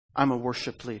 I'm a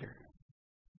worship leader.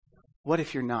 What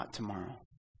if you're not tomorrow?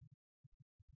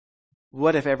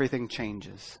 What if everything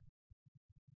changes?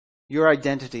 Your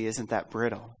identity isn't that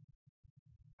brittle.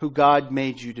 Who God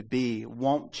made you to be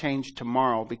won't change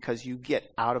tomorrow because you get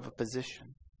out of a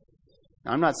position.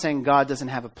 Now, I'm not saying God doesn't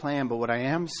have a plan, but what I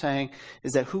am saying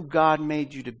is that who God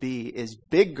made you to be is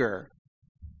bigger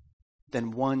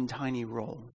than one tiny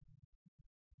role.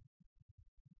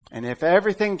 And if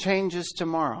everything changes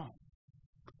tomorrow,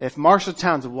 if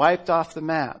Marshalltown's wiped off the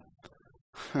map,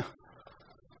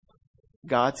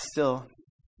 God's still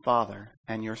Father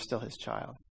and you're still His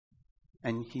child.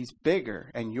 And He's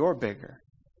bigger and you're bigger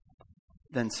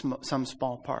than some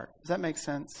small part. Does that make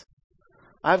sense?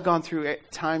 I've gone through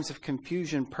times of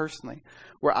confusion personally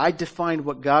where I defined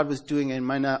what God was doing in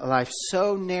my life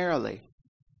so narrowly,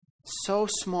 so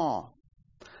small,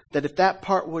 that if that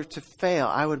part were to fail,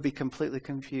 I would be completely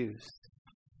confused.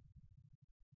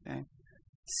 Okay?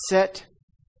 Set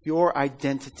your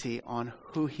identity on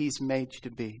who He's made you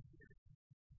to be.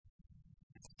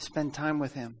 Spend time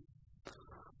with Him.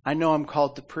 I know I'm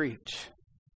called to preach.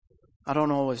 I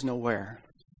don't always know where.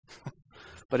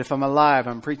 But if I'm alive,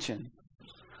 I'm preaching.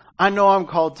 I know I'm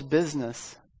called to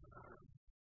business.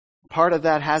 Part of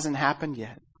that hasn't happened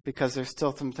yet because there's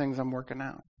still some things I'm working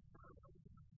out.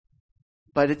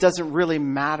 But it doesn't really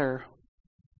matter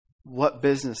what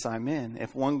business I'm in.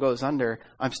 If one goes under,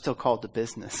 I'm still called to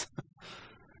business.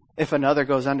 If another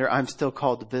goes under, I'm still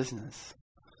called to business.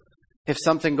 If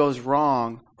something goes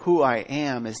wrong, who I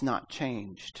am is not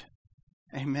changed.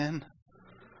 Amen.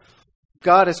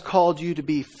 God has called you to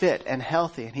be fit and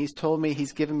healthy. And He's told me,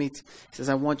 He's given me, He says,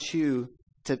 I want you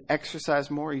to exercise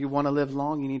more. You want to live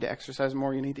long, you need to exercise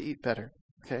more, you need to eat better.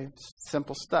 Okay? It's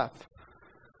simple stuff.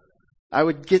 I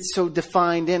would get so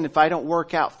defined in if I don't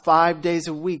work out 5 days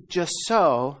a week just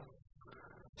so,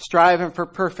 striving for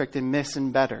perfect and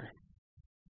missing better.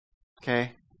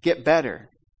 Okay? Get better.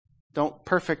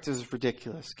 Perfect is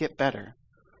ridiculous. Get better.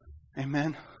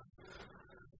 Amen?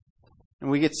 And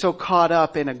we get so caught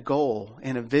up in a goal,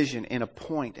 in a vision, in a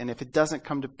point. And if it doesn't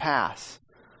come to pass,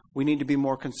 we need to be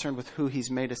more concerned with who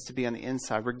He's made us to be on the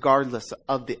inside, regardless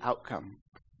of the outcome.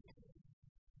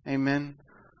 Amen?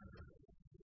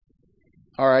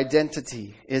 Our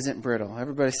identity isn't brittle.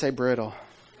 Everybody say brittle.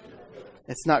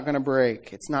 It's not going to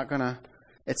break. It's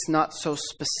not so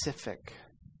specific.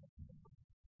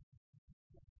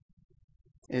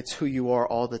 It's who you are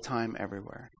all the time,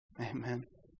 everywhere. Amen.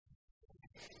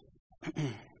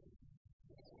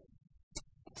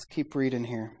 Let's keep reading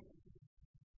here.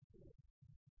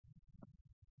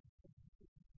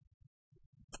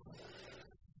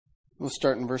 We'll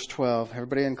start in verse 12.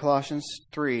 Everybody in Colossians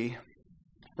 3,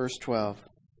 verse 12.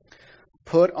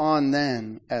 Put on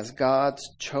then as God's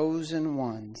chosen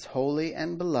ones, holy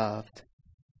and beloved.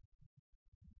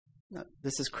 Now,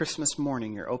 this is Christmas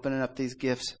morning. You're opening up these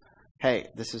gifts. Hey,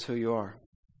 this is who you are.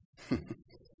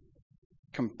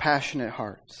 Compassionate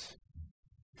hearts.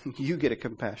 You get a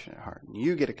compassionate heart. And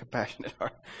you get a compassionate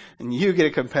heart. And you get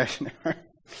a compassionate heart.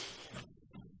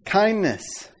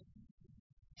 Kindness.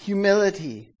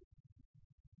 Humility.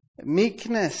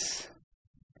 Meekness.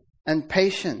 And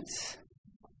patience.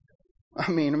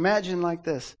 I mean, imagine like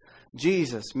this.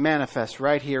 Jesus manifests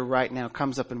right here, right now,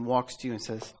 comes up and walks to you and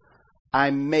says,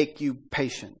 I make you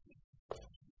patient.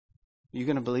 You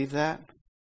going to believe that?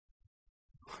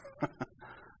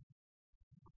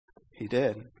 He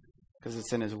did. Because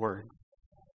it's in His Word.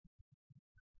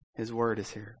 His Word is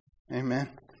here. Amen.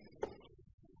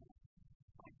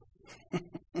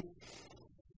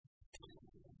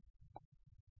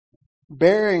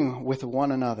 Bearing with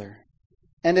one another.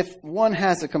 And if one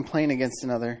has a complaint against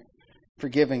another,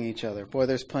 forgiving each other. Boy,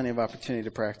 there's plenty of opportunity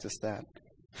to practice that.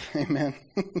 Amen.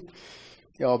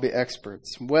 You all be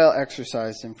experts, well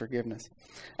exercised in forgiveness.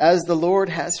 As the Lord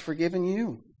has forgiven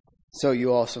you, so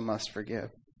you also must forgive.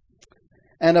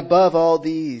 And above all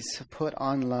these, put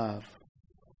on love,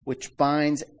 which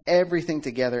binds everything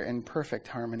together in perfect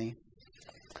harmony.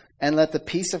 And let the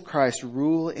peace of Christ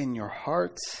rule in your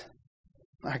hearts.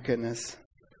 My goodness.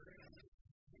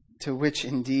 To which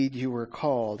indeed you were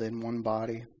called in one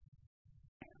body.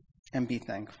 And be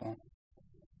thankful.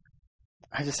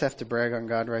 I just have to brag on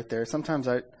God right there. Sometimes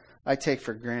I take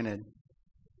for granted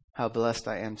how blessed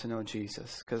I am to know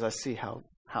Jesus, because I see how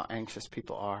anxious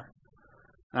people are.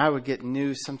 And I would get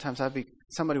news. Sometimes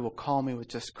somebody will call me with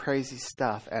just crazy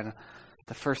stuff, and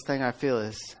the first thing I feel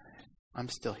is, I'm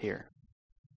still here.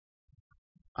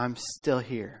 I'm still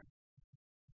here.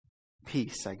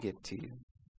 Peace I give to you.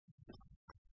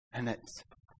 And I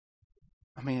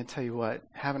tell you what,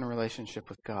 having a relationship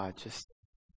with God,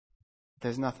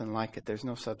 there's nothing like it. There's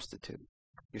no substitute.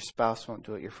 Your spouse won't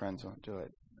do it. Your friends won't do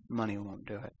it. Money won't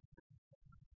do it.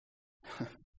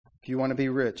 If you want to be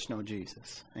rich, know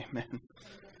Jesus. Amen.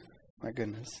 My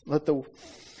goodness. Let the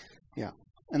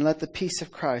peace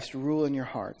of Christ rule in your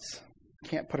hearts. You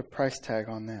can't put a price tag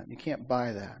on that. You can't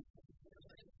buy that.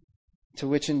 To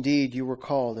which indeed you were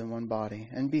called in one body.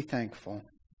 And be thankful.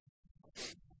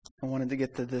 I wanted to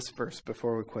get to this verse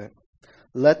before we quit.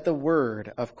 Let the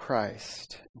word of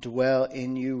Christ dwell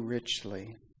in you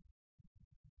richly.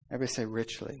 Everybody say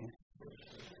richly.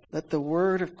 Let the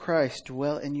word of Christ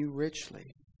dwell in you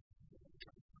richly,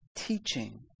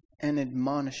 teaching and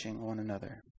admonishing one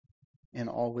another in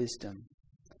all wisdom,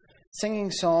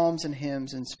 singing psalms and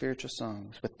hymns and spiritual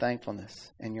songs with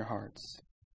thankfulness in your hearts.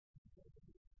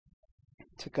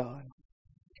 to God.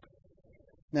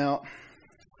 Now,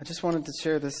 I just wanted to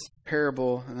share this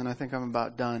parable, and then I think I'm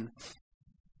about done.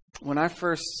 When I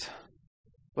first,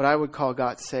 what I would call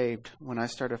got saved, when I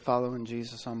started following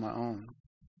Jesus on my own,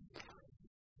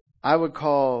 I would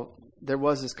call, there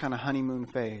was this kind of honeymoon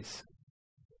phase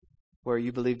where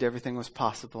you believed everything was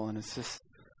possible. And it's just,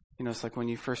 it's like when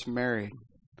you first married,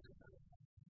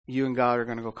 you and God are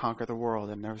going to go conquer the world.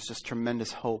 And there was just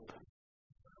tremendous hope.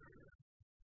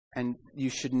 And you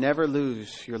should never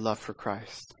lose your love for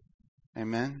Christ.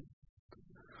 Amen?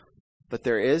 But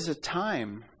there is a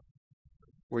time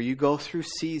where you go through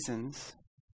seasons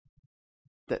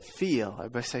that feel,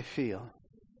 everybody say feel,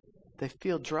 they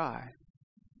feel dry.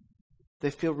 They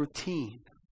feel routine.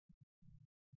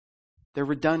 They're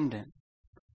redundant.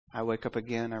 I wake up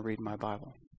again, I read my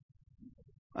Bible.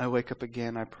 I wake up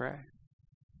again, I pray.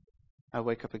 I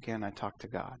wake up again, I talk to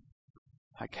God.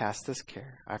 I cast this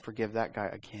care. I forgive that guy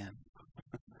again.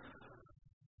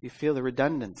 You feel the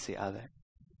redundancy of it.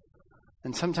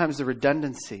 And sometimes the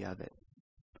redundancy of it,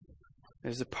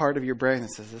 there's a part of your brain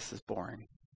that says, this is boring.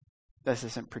 This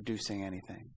isn't producing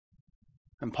anything.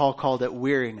 And Paul called it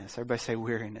weariness. Everybody say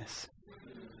weariness.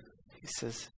 He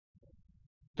says,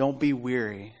 don't be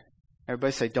weary.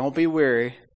 Everybody say, don't be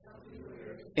weary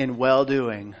in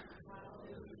well-doing.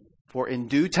 For in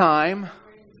due time,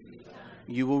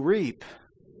 you will reap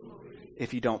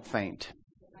if you don't faint.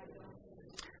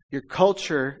 Your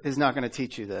culture is not going to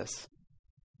teach you this.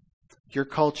 Your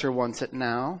culture wants it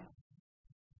now,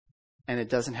 and it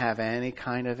doesn't have any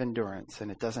kind of endurance, and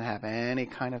it doesn't have any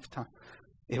kind of time.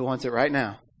 It wants it right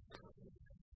now.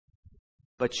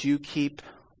 But you keep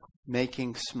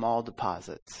making small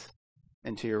deposits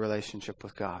into your relationship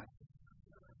with God.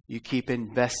 You keep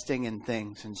investing in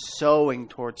things and sowing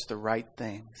towards the right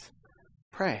things.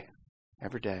 Pray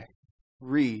every day.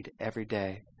 Read every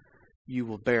day. You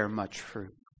will bear much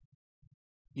fruit.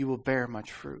 You will bear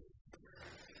much fruit.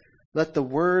 Let the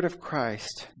word of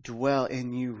Christ dwell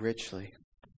in you richly,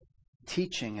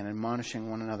 teaching and admonishing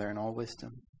one another in all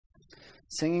wisdom,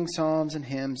 singing psalms and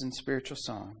hymns and spiritual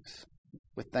songs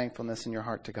with thankfulness in your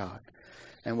heart to God.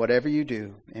 And whatever you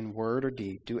do, in word or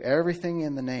deed, do everything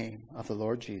in the name of the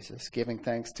Lord Jesus, giving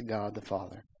thanks to God the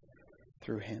Father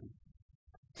through Him.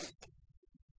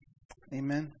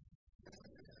 Amen.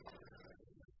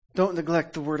 Don't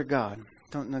neglect the Word of God.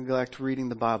 Don't neglect reading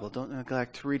the Bible. Don't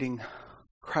neglect reading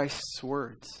Christ's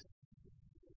words.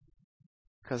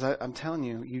 Because I'm telling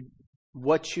you,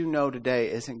 what you know today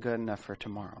isn't good enough for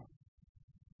tomorrow.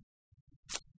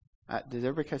 Did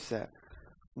everybody catch that?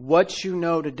 What you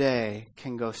know today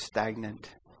can go stagnant.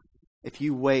 If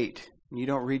you wait and you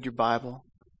don't read your Bible,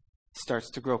 it starts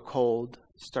to grow cold,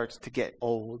 starts to get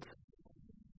old,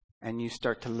 and you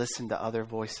start to listen to other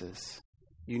voices.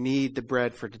 You need the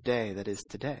bread for today that is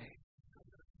today.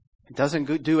 It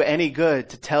doesn't do any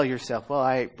good to tell yourself, well,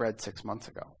 I ate bread 6 months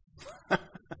ago.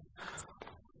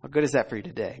 What good is that for you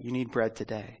today? You need bread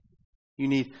today.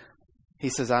 He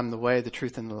says, I'm the way, the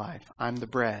truth, and the life. I'm the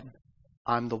bread.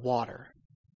 I'm the water.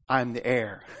 I'm the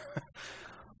air.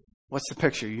 What's the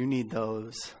picture? You need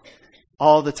those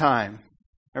all the time.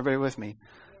 Everybody with me?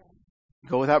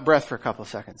 Go without breath for a couple of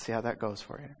seconds. See how that goes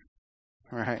for you.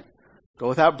 All right. Go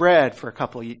without bread for a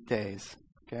couple of days.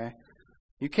 Okay.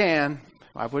 You can.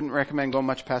 I wouldn't recommend going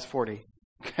much past 40.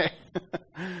 Okay.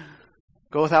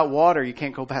 Go without water. You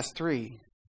can't go past 3.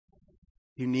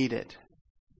 You need it.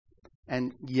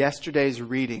 And yesterday's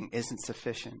reading isn't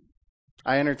sufficient.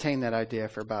 I entertained that idea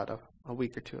for about a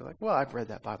week or two. Like, well, I've read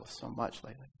that Bible so much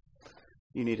lately.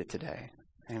 You need it today.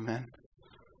 Amen.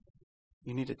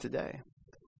 You need it today.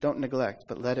 Don't neglect,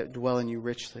 but let it dwell in you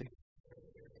richly.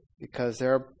 Because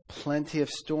there are plenty of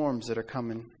storms that are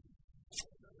coming.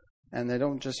 And they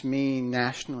don't just mean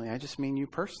nationally. I just mean you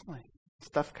personally.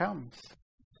 Stuff comes.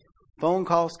 Phone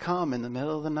calls come in the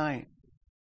middle of the night.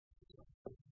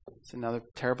 It's another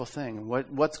terrible thing. And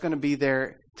what's going to be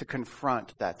there to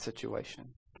confront that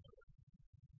situation?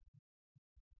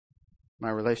 My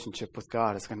relationship with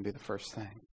God is going to be the first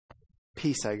thing.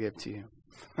 Peace I give to you.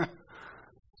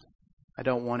 I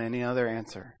don't want any other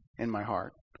answer in my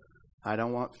heart. I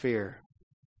don't want fear.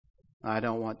 I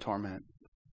don't want torment.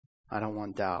 I don't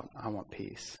want doubt. I want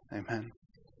peace. Amen.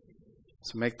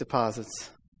 So make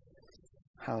deposits.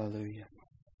 Hallelujah.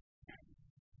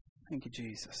 Thank you,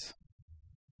 Jesus.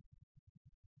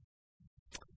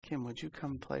 Kim, would you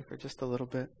come play for just a little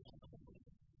bit?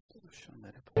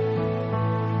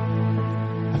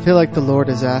 I feel like the Lord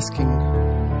is asking.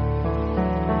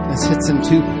 This hits in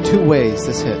two ways.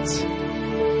 This hits.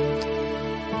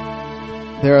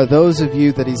 There are those of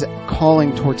you that He's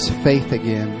calling towards faith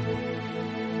again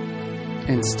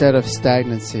instead of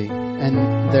stagnancy. And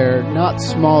they're not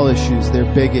small issues, they're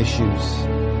big issues.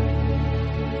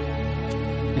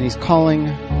 And He's calling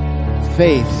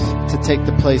faith to take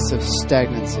the place of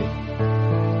stagnancy.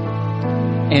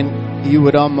 And you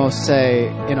would almost say,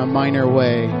 in a minor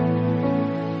way,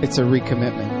 it's a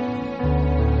recommitment.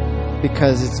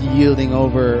 Because it's yielding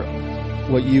over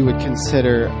what you would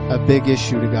consider a big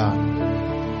issue to God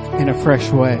in a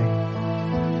fresh way.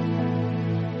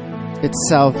 It's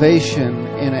salvation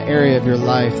in an area of your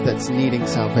life that's needing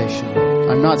salvation.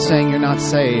 I'm not saying you're not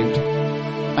saved.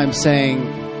 I'm saying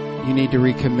you need to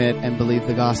recommit and believe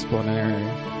the gospel in an area.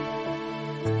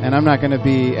 And I'm not going to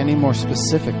be any more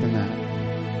specific than that.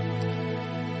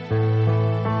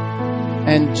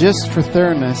 And just for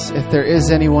thoroughness, if there is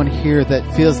anyone here that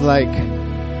feels like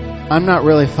I'm not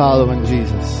really following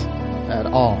Jesus at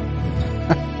all,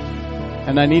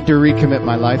 and I need to recommit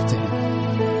my life to Him.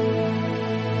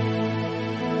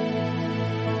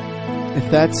 If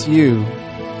that's you,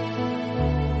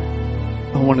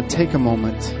 I want to take a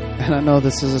moment. And I know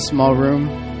this is a small room.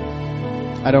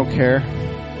 I don't care.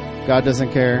 God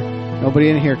doesn't care. Nobody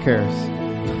in here cares.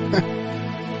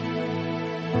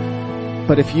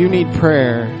 But if you need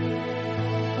prayer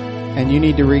and you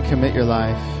need to recommit your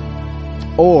life,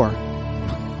 or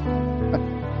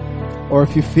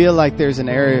if you feel like there's an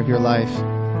area of your life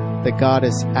that God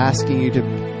is asking you to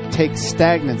take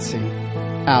stagnancy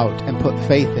out and put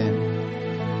faith in,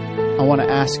 I want to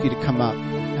ask you to come up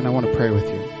and I want to pray with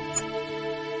you.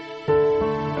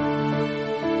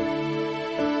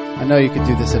 I know you could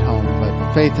do this at home,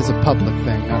 but faith is a public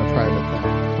thing, not a private thing.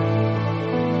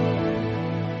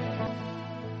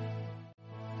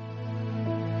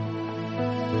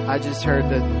 I just heard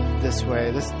that this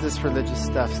way. This religious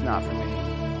stuff's not for me.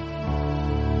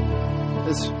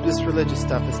 This religious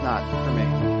stuff is not for me.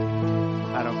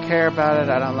 I don't care about it.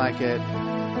 I don't like it.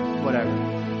 Whatever.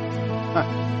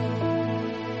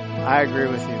 I agree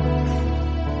with you.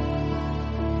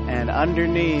 And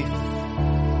underneath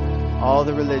all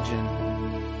the religion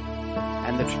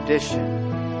and the tradition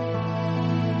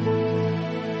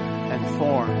and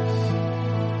forms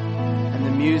and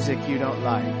the music you don't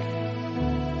like,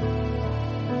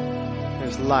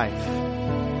 there's life.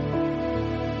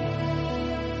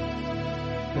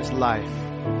 There's life.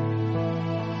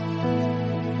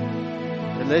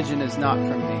 Religion is not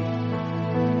from me.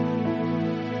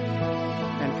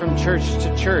 And from church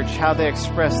to church, how they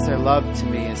express their love to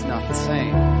me is not the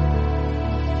same.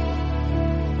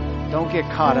 Don't get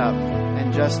caught up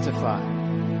and justify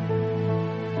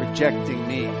rejecting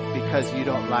me because you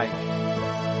don't like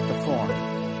the form.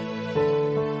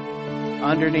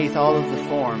 Underneath all of the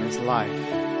form is life.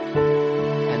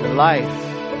 And life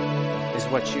is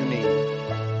what you need.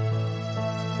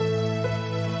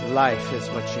 Life is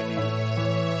what you need.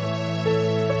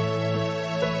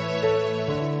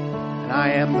 And I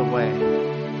am the way,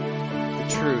 the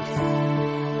truth,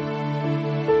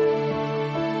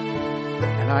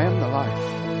 and I am the life.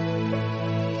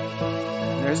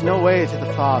 And there's no way to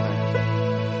the Father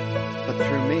but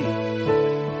through me.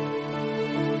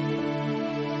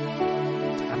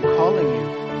 I'm calling you.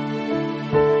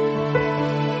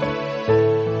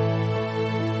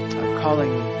 I'm calling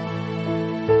you.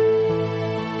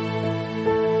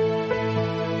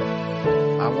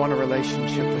 I want a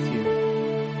relationship with you.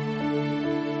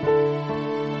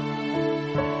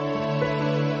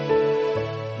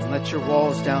 And let your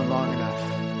walls down long enough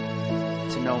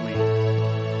to know me.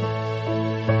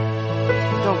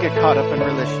 Don't get caught up in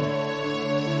religion.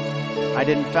 I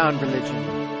didn't found religion.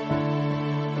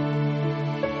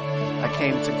 I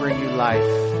came to bring you life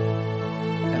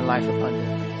and life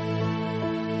abundantly.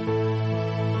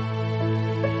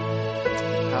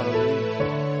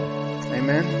 Hallelujah.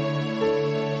 Amen.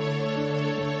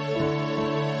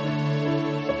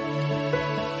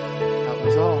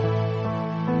 All.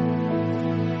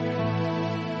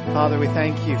 Father, we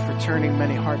thank you for turning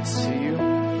many hearts to you.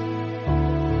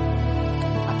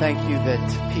 I thank you that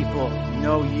people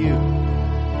know you.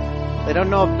 They don't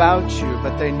know about you,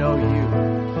 but they know you.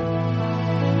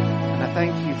 And I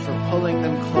thank you for pulling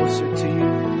them closer to you,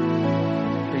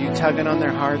 for you tugging on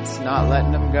their hearts, not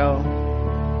letting them go.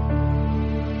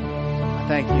 I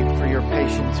thank you for your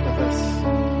patience with us,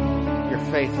 your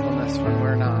faithfulness when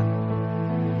we're not.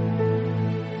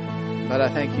 But I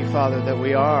thank you, Father, that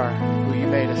we are who you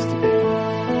made us to be.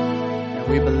 And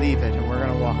we believe it, and we're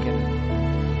going to walk in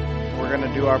it. We're going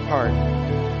to do our part.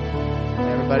 And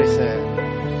everybody said,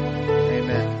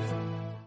 amen.